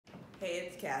Hey,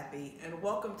 it's Cathy, and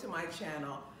welcome to my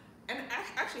channel, and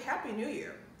actually Happy New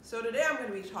Year. So today I'm going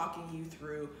to be talking you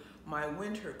through my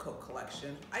winter coat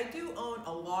collection. I do own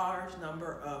a large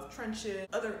number of trenches,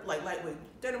 other like lightweight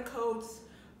denim coats,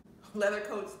 leather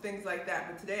coats, things like that,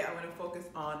 but today I'm going to focus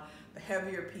on the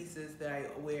heavier pieces that I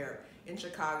wear in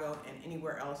Chicago and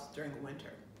anywhere else during the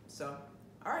winter. So,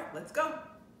 all right, let's go.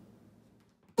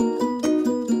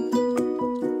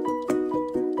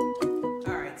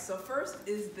 So first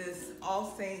is this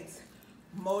AllSaints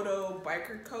Moto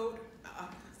biker coat.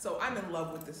 So I'm in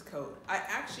love with this coat. I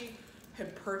actually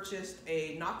had purchased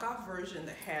a knockoff version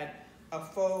that had a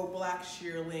faux black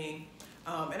shearling,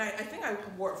 and I think I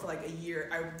wore it for like a year.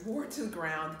 I wore it to the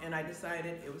ground, and I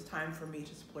decided it was time for me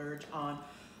to splurge on,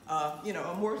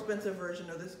 a more expensive version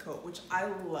of this coat, which I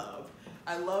love.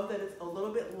 I love that it's a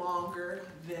little bit longer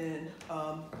than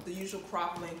the usual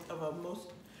crop length of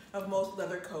most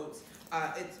leather coats.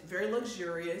 It's very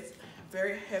luxurious,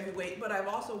 very heavyweight, but I've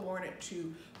also worn it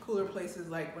to cooler places,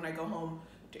 like when I go home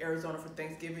to Arizona for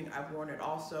Thanksgiving. I've worn it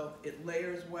also. It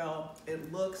layers well. It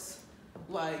looks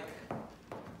like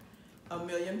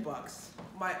 $1,000,000.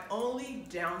 My only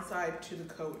downside to the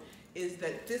coat is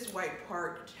that this white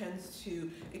part tends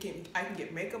to, I can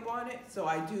get makeup on it, so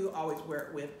I do always wear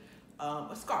it with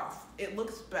a scarf. It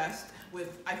looks best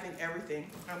with, I think, everything.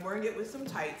 I'm wearing it with some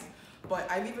tights, but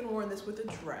I've even worn this with a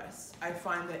dress. I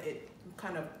find that it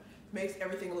kind of makes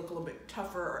everything look a little bit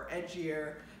tougher or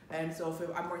edgier. And so if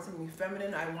I'm wearing something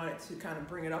feminine, I want it to kind of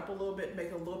bring it up a little bit, make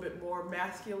it a little bit more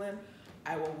masculine,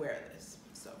 I will wear this.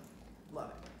 So,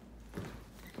 love it.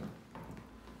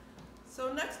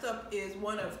 So next up is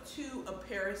one of two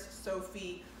Apparis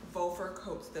Sophie faux fur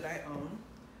coats that I own.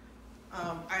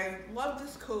 I love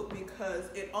this coat because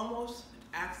it almost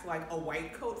acts like a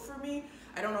white coat for me.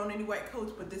 I don't own any white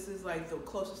coats, but this is like the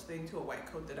closest thing to a white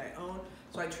coat that I own.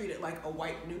 So I treat it like a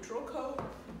white neutral coat.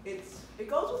 It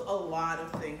goes with a lot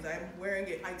of things. I'm wearing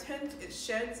it, it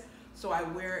sheds, so I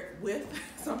wear it with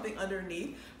something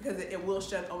underneath because it will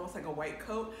shed almost like a white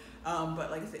coat.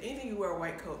 But like I said, anything you wear a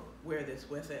white coat, wear this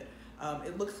with it.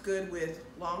 It looks good with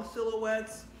long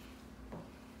silhouettes,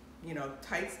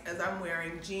 tights as I'm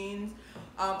wearing, jeans.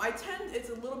 It's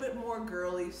a little bit more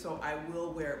girly, so I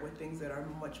will wear it with things that are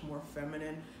much more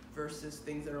feminine versus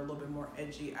things that are a little bit more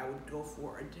edgy. I would go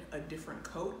for a different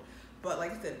coat. But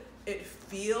like I said, it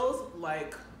feels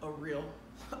like a real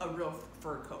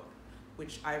fur coat,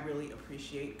 which I really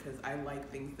appreciate because I like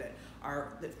things that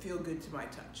feel good to my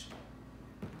touch.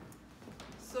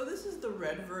 So this is the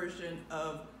red version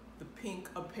of the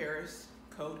pink Apparis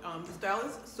coat. The style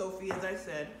is Sophie, as I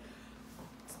said.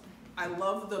 I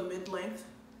love the mid-length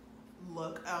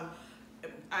look.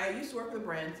 I used to work for the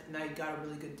brand and I got a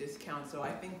really good discount, so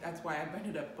I think that's why I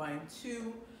ended up buying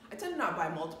two. I tend to not buy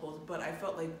multiples, but I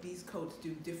felt like these coats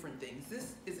do different things.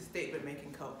 This is a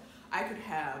statement-making coat. I could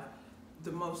have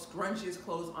the most grungiest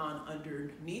clothes on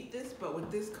underneath this, but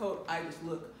with this coat, I just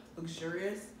look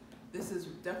luxurious. This is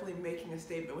definitely making a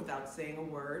statement without saying a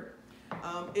word.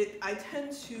 I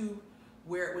tend to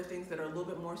wear it with things that are a little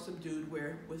bit more subdued,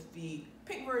 where with the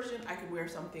pink version, I could wear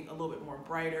something a little bit more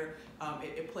brighter.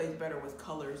 It plays better with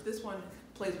colors. This one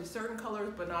plays with certain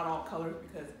colors, but not all colors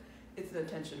because it's an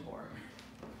attention whore.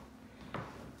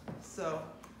 So,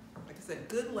 like I said,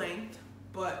 good length,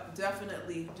 but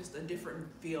definitely just a different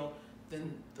feel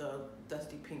than the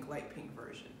dusty pink, light pink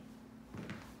version.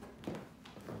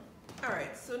 All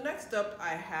right, so next up I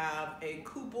have a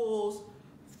Kooples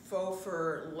faux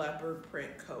fur leopard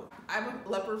print coat. I'm a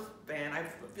leopard fan. I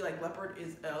feel like leopard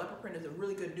print is a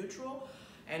really good neutral,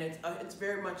 and it's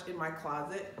very much in my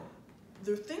closet.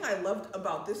 The thing I loved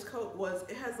about this coat was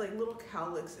it has like little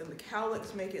cowlicks, and the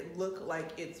cowlicks make it look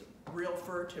like it's real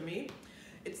fur to me.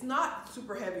 It's not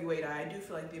super heavyweight. I do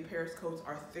feel like the Apparis coats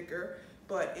are thicker,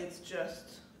 but it's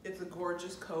a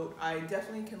gorgeous coat. I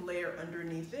definitely can layer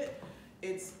underneath it.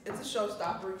 It's a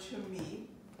showstopper to me.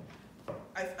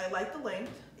 I like the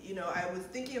length. I was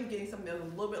thinking of getting something that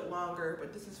was a little bit longer,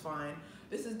 but this is fine.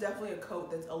 This is definitely a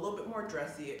coat that's a little bit more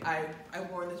dressy. I've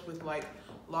worn this with like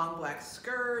long black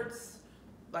skirts.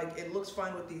 Like, it looks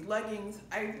fun with these leggings.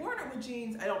 I've worn it with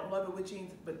jeans. I don't love it with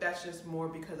jeans, but that's just more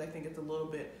because I think it's a little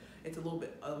bit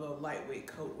of a lightweight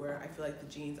coat, where I feel like the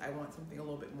jeans, I want something a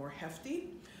little bit more hefty.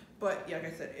 But yeah,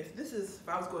 like I said, if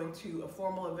I was going to a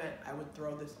formal event, I would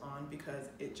throw this on because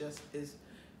it just is,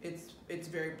 it's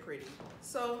very pretty.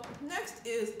 So next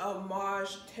is a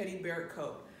Maje teddy bear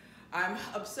coat. I'm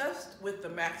obsessed with the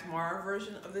Max Mara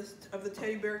version of the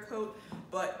teddy bear coat,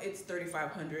 but it's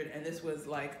 $3,500, and this was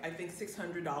like, I think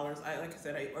 $600. Like I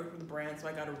said, I worked with the brand, so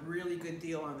I got a really good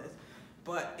deal on this.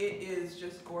 But it is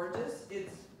just gorgeous.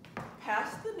 It's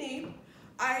past the knee.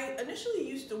 I initially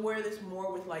used to wear this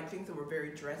more with like things that were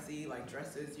very dressy, like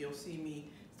dresses. You'll see me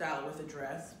style it with a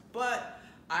dress, but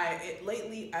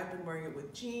lately I've been wearing it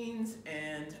with jeans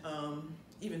and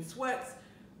even sweats,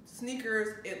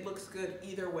 sneakers. It looks good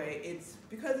either way. It's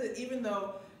because even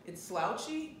though it's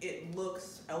slouchy, it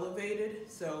looks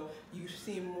elevated, so you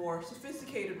seem more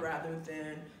sophisticated rather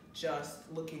than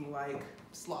just looking like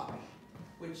sloppy,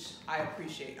 which I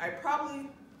appreciate. I probably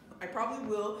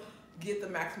will get the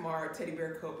Max Mara teddy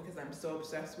bear coat because I'm so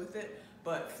obsessed with it,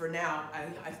 but for now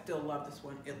I still love this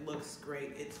one. It looks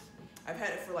great. I've had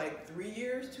it for like 3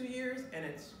 years, 2 years, and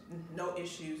it's no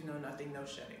issues, no nothing, no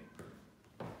shedding.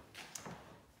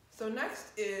 So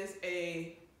next is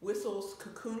a Whistles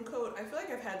cocoon coat. I feel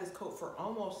like I've had this coat for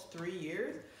almost 3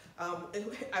 years.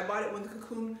 I bought it when the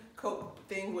cocoon coat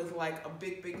thing was like a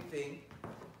big thing.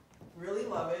 Really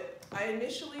love it.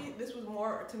 This was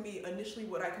more to me initially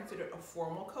what I considered a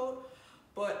formal coat,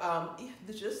 but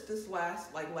just this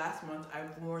last month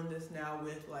I've worn this now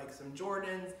with like some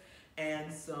Jordans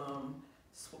and some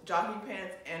jogging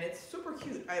pants, and it's super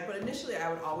cute. But initially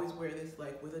I would always wear this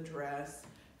like with a dress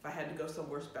if I had to go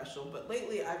somewhere special, but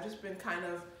lately I've just been kind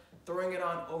of throwing it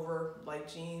on over like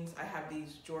jeans. I have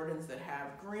these Jordans that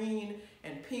have green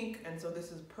and pink, and so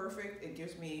this is perfect. It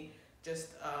gives me just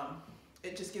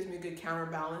it just gives me a good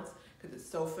counterbalance because it's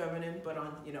so feminine, but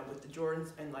on, you know, with the Jordans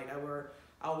and like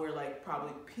I'll wear like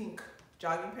probably pink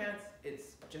jogging pants.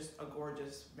 It's just a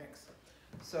gorgeous mix.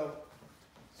 So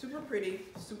super pretty,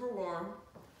 super warm,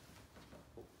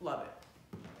 love it.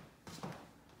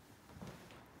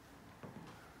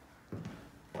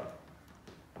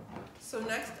 So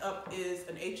next up is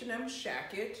an H&M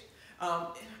Shacket.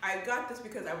 I got this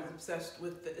because I was obsessed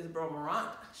with the Isabel Marant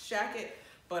Shacket,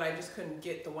 but I just couldn't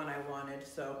get the one I wanted.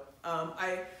 So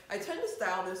I tend to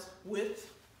style this with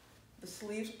the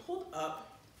sleeves pulled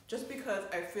up, just because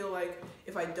I feel like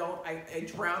if I don't, I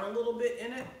drown a little bit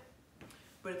in it.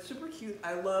 But it's super cute.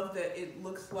 I love that it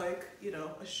looks like, you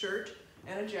know, a shirt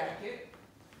and a jacket,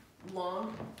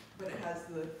 long, but it has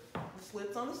the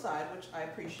slits on the side, which I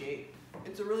appreciate.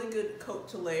 It's a really good coat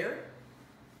to layer.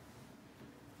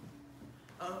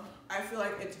 I feel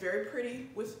like it's very pretty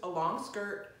with a long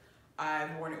skirt.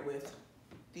 I've worn it with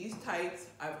these tights.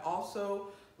 I've also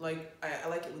I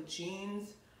like it with jeans.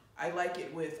 I've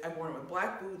worn it with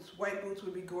black boots. White boots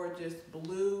would be gorgeous.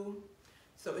 Blue.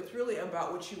 So it's really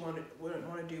about what you want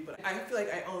to do. But I feel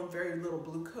like I own very little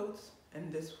blue coats,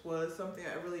 and this was something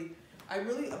I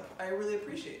really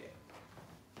appreciate it.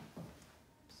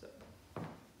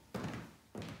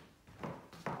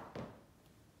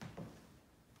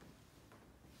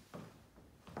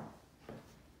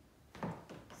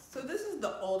 So this is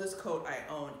the oldest coat I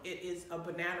own. It is a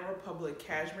Banana Republic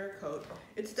cashmere coat.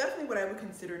 It's definitely what I would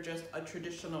consider just a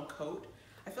traditional coat.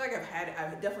 I feel like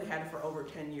I've definitely had it for over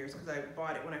 10 years because I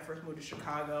bought it when I first moved to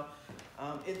Chicago.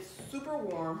 It's super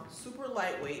warm, super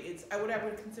lightweight. It's what I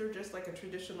would consider just like a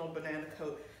traditional banana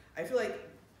coat. I feel like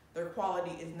their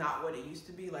quality is not what it used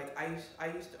to be. Like I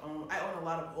own a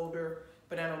lot of older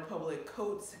Banana Republic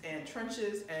coats and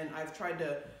trenches, and I've tried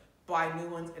to buy new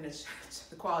ones, and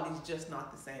the quality is just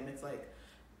not the same. It's like,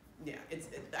 yeah,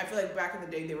 I feel like back in the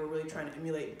day they were really trying to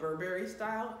emulate Burberry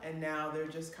style, and now they're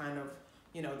just kind of,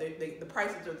 you know, the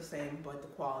prices are the same, but the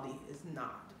quality is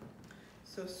not.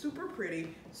 So super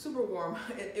pretty, super warm.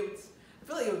 I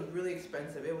feel like it was really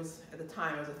expensive. It was, at the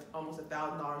time, it was almost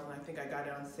 $1,000, and I think I got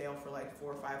it on sale for like $400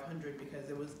 or $500 because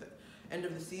it was the end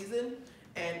of the season.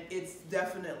 And it's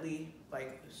definitely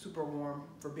like super warm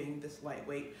for being this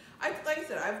lightweight. Like I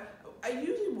said, I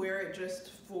usually wear it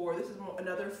just for, this is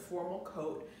another formal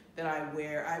coat that I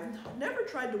wear. I've never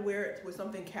tried to wear it with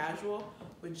something casual,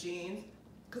 with jeans,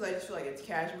 because I just feel like it's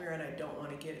cashmere and I don't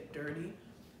want to get it dirty.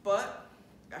 But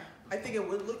I think it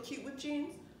would look cute with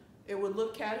jeans. It would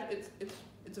look casual.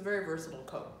 It's a very versatile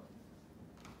coat.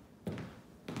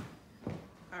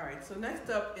 All right, so next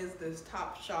up is this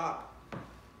Topshop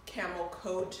camel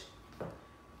coat.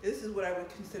 This is what I would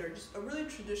consider just a really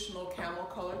traditional camel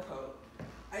color coat.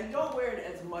 I don't wear it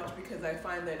as much because I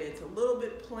find that it's a little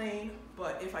bit plain,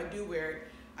 but if I do wear it,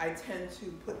 I tend to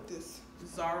put this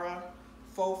Zara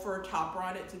faux fur topper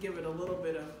on it to give it a little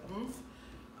bit of oomph.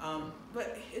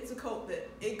 But it's a coat that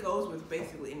it goes with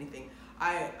basically anything.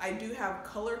 I do have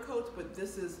color coats, but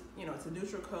this is, you know, it's a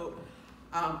neutral coat.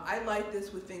 I like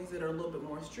this with things that are a little bit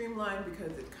more streamlined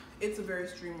because it's a very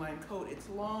streamlined coat. It's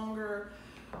longer,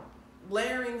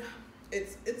 layering.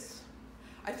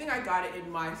 I think I got it in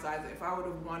my size. If I would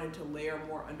have wanted to layer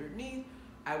more underneath,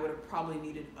 I would have probably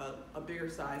needed a bigger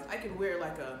size. I can wear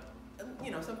like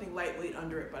you know, something lightweight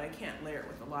under it, but I can't layer it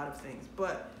with a lot of things.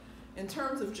 But in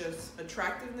terms of just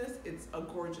attractiveness, it's a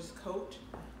gorgeous coat.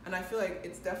 And I feel like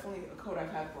it's definitely a coat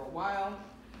I've had for a while.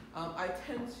 I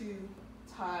tend to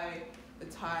tie the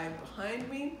tie behind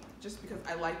me just because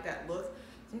I like that look.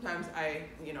 Sometimes I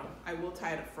will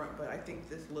tie it up front, but I think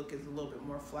this look is a little bit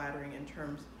more flattering in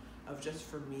terms of just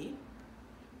for me.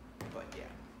 But yeah,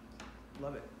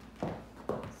 love it.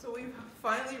 So we've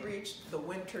finally reached the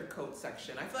winter coat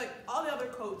section. I feel like all the other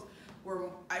coats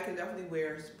I could definitely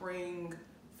wear spring,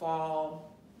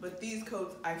 fall, but these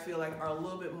coats I feel like are a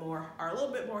little bit more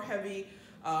heavy.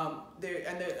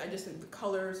 I just think the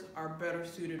colors are better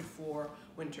suited for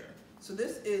winter. So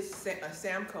this is a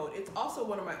Sam coat. It's also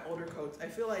one of my older coats. I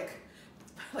feel like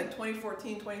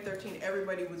 2014, 2013,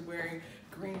 everybody was wearing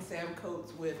green Sam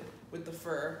coats with the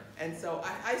fur, and so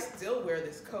I still wear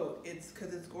this coat. It's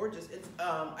because it's gorgeous.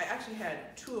 I actually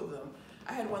had two of them.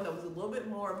 I had one that was a little bit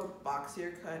more of a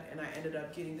boxier cut, and I ended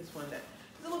up getting this one that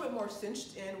is a little bit more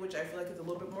cinched in, which I feel like is a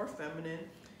little bit more feminine.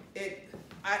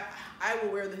 I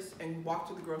will wear this and walk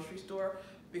to the grocery store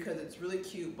because it's really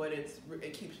cute, but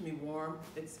it keeps me warm.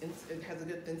 It has a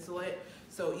good insulate,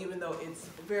 so even though it's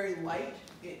very light,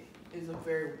 it is a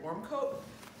very warm coat.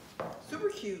 Super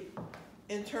cute.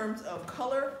 In terms of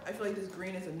color, I feel like this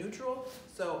green is a neutral,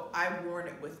 so I've worn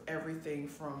it with everything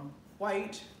from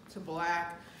white to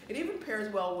black. It even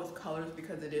pairs well with colors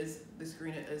because this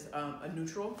green is a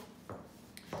neutral.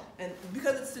 And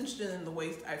because it's cinched in the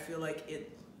waist, I feel like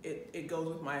it goes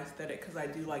with my aesthetic because I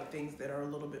do like things that are a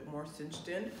little bit more cinched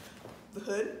in. The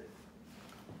hood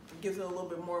gives it a little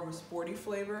bit more of a sporty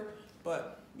flavor,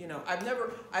 but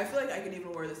I feel like I could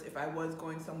even wear this if I was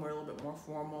going somewhere a little bit more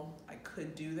formal. I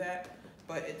could do that,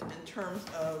 but in terms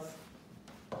of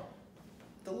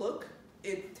the look,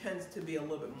 it tends to be a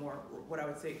little bit more, what I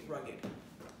would say, rugged.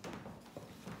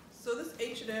 So this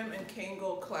H&M and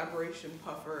Kangol collaboration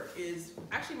puffer is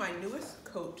actually my newest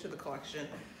coat to the collection.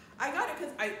 I got it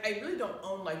because I really don't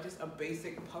own like just a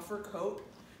basic puffer coat,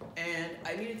 and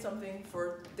I needed something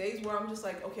for days where I'm just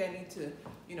like, okay, I need to,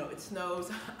 it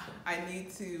snows, I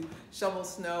need to shovel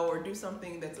snow or do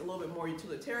something that's a little bit more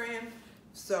utilitarian.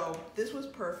 So this was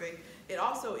perfect. It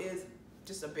also is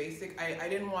just a basic. I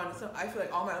didn't want to, I feel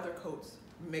like all my other coats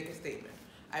make a statement.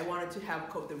 I wanted to have a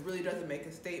coat that really doesn't make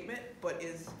a statement, but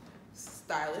is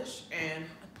stylish, and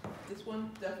this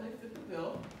one definitely fit the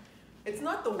bill. It's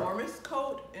not the warmest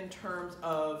coat in terms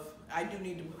of, I do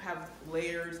need to have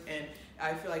layers, and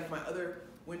I feel like my other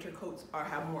winter coats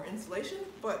have more insulation,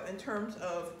 but in terms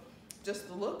of just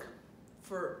the look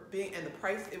and the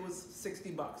price, it was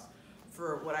 $60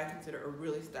 for what I consider a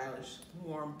really stylish,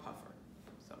 warm puffer.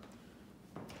 So,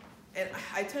 and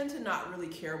I tend to not really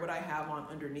care what I have on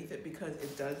underneath it because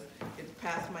it's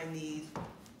past my knees,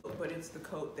 but it's the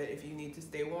coat that if you need to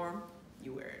stay warm,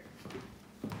 you wear it.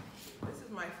 This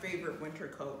is my favorite winter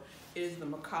coat. It is the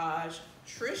Mackage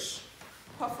Trish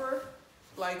puffer.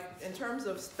 Like, in terms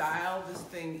of style, this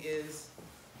thing is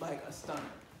like a stunner.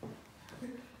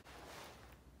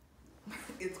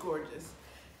 It's gorgeous.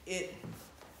 It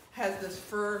has this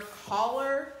fur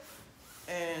collar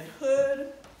and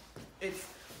hood.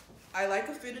 I like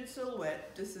a fitted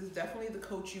silhouette. This is definitely the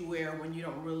coat you wear when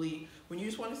you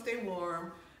just want to stay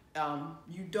warm.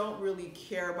 You don't really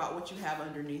care about what you have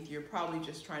underneath. You're probably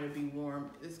just trying to be warm.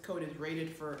 This coat is rated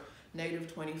for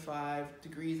 -25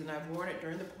 degrees, and I've worn it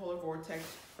during the polar vortex,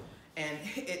 and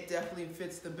it definitely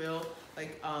fits the bill.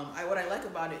 Like, what I like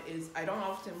about it is I don't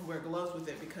often wear gloves with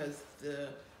it because the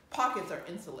pockets are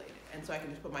insulated, and so I can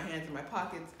just put my hands in my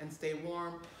pockets and stay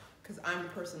warm, because I'm the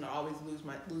person that always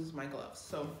loses my gloves.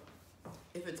 So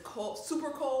if it's cold, super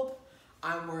cold,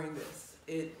 I'm wearing this.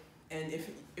 And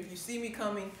if you see me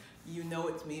coming, you know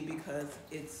it's me because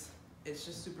it's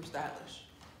just super stylish.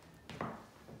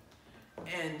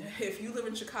 And if you live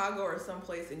in Chicago or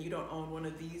someplace and you don't own one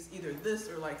of these, either this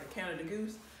or like a Canada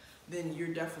Goose, then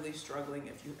you're definitely struggling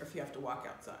if you have to walk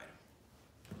outside.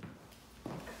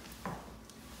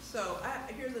 So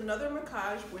here's another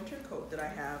Mackage winter coat that I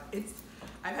have.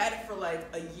 I've had it for like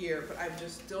a year, but I've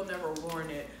just still never worn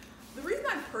it. The reason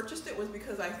I purchased it was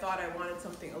because I thought I wanted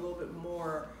something a little bit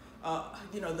more,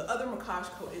 the other Mackage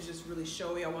coat is just really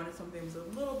showy. I wanted something that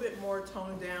was a little bit more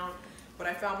toned down, but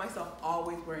I found myself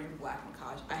always wearing the black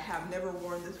Mackage. I have never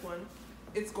worn this one.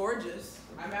 It's gorgeous.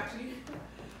 I'm actually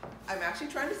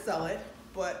trying to sell it,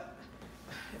 but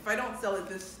if I don't sell it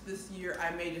this year, I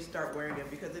may just start wearing it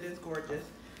because it is gorgeous.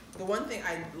 The one thing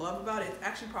I love about it, it's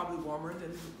actually probably warmer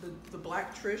than the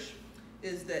black Trish,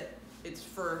 is that it's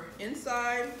fur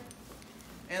inside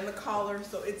and the collar.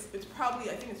 So it's probably,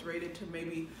 I think it's rated to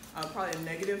maybe probably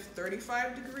a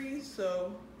 -35 degrees.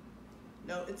 So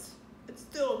no, it's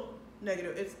still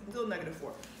negative, it's still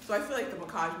 -4. So I feel like the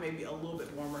Mackage may be a little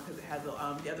bit warmer because it has, the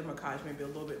other Mackage may be a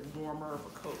little bit warmer of a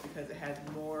coat because it has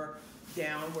more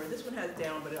down, where this one has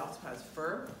down, but it also has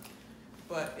fur.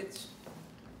 But it's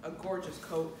a gorgeous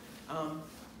coat.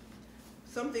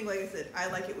 Something, like I said, I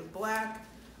like it with black.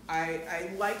 I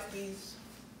like these,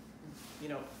 you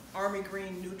know, army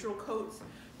green neutral coats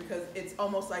because it's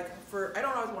almost like, I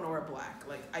don't always want to wear black.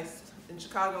 Like in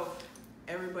Chicago,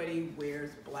 everybody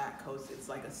wears black coats. It's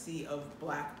like a sea of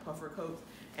black puffer coats.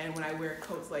 And when I wear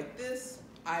coats like this,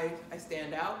 I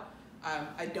stand out.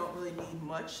 I don't really need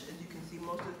much. As you can see,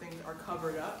 most of the things are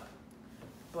covered up.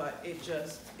 But it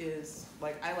just is,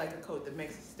 like, I like a coat that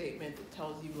makes a statement that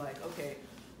tells you, like, okay,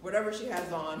 whatever she has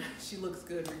on, she looks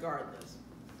good regardless.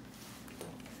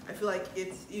 I feel like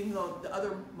it's, even though the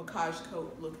other Mackage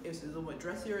coat look is a little bit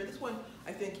dressier, this one,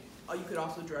 I think you could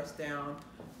also dress down,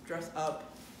 dress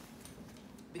up,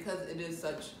 because it is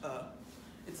such a,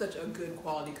 it's such a good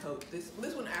quality coat. This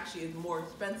one actually is more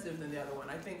expensive than the other one.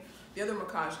 I think the other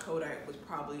Mackage coat was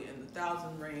probably in the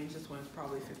 1,000 range. This one's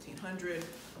probably 1,500.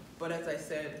 But as I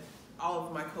said, all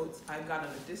of my coats I've got on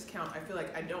a discount. I feel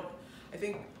like I don't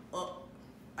think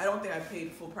I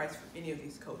paid full price for any of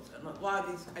these coats. And a lot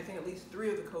of these, I think at least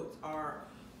 3 of the coats are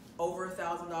over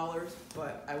 $1,000,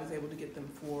 but I was able to get them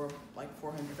for like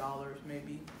 $400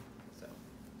 maybe. So.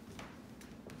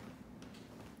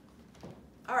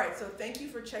 All right, so thank you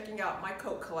for checking out my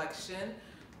coat collection.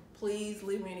 Please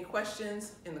leave me any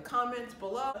questions in the comments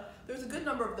below. There's a good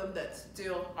number of them that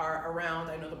still are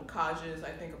around. I know the Mackages, I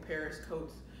think Apparis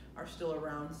coats are still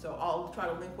around, so I'll try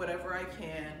to link whatever I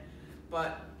can.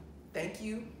 But thank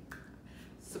you.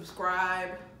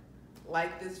 Subscribe,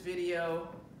 like this video,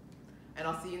 and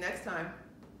I'll see you next time.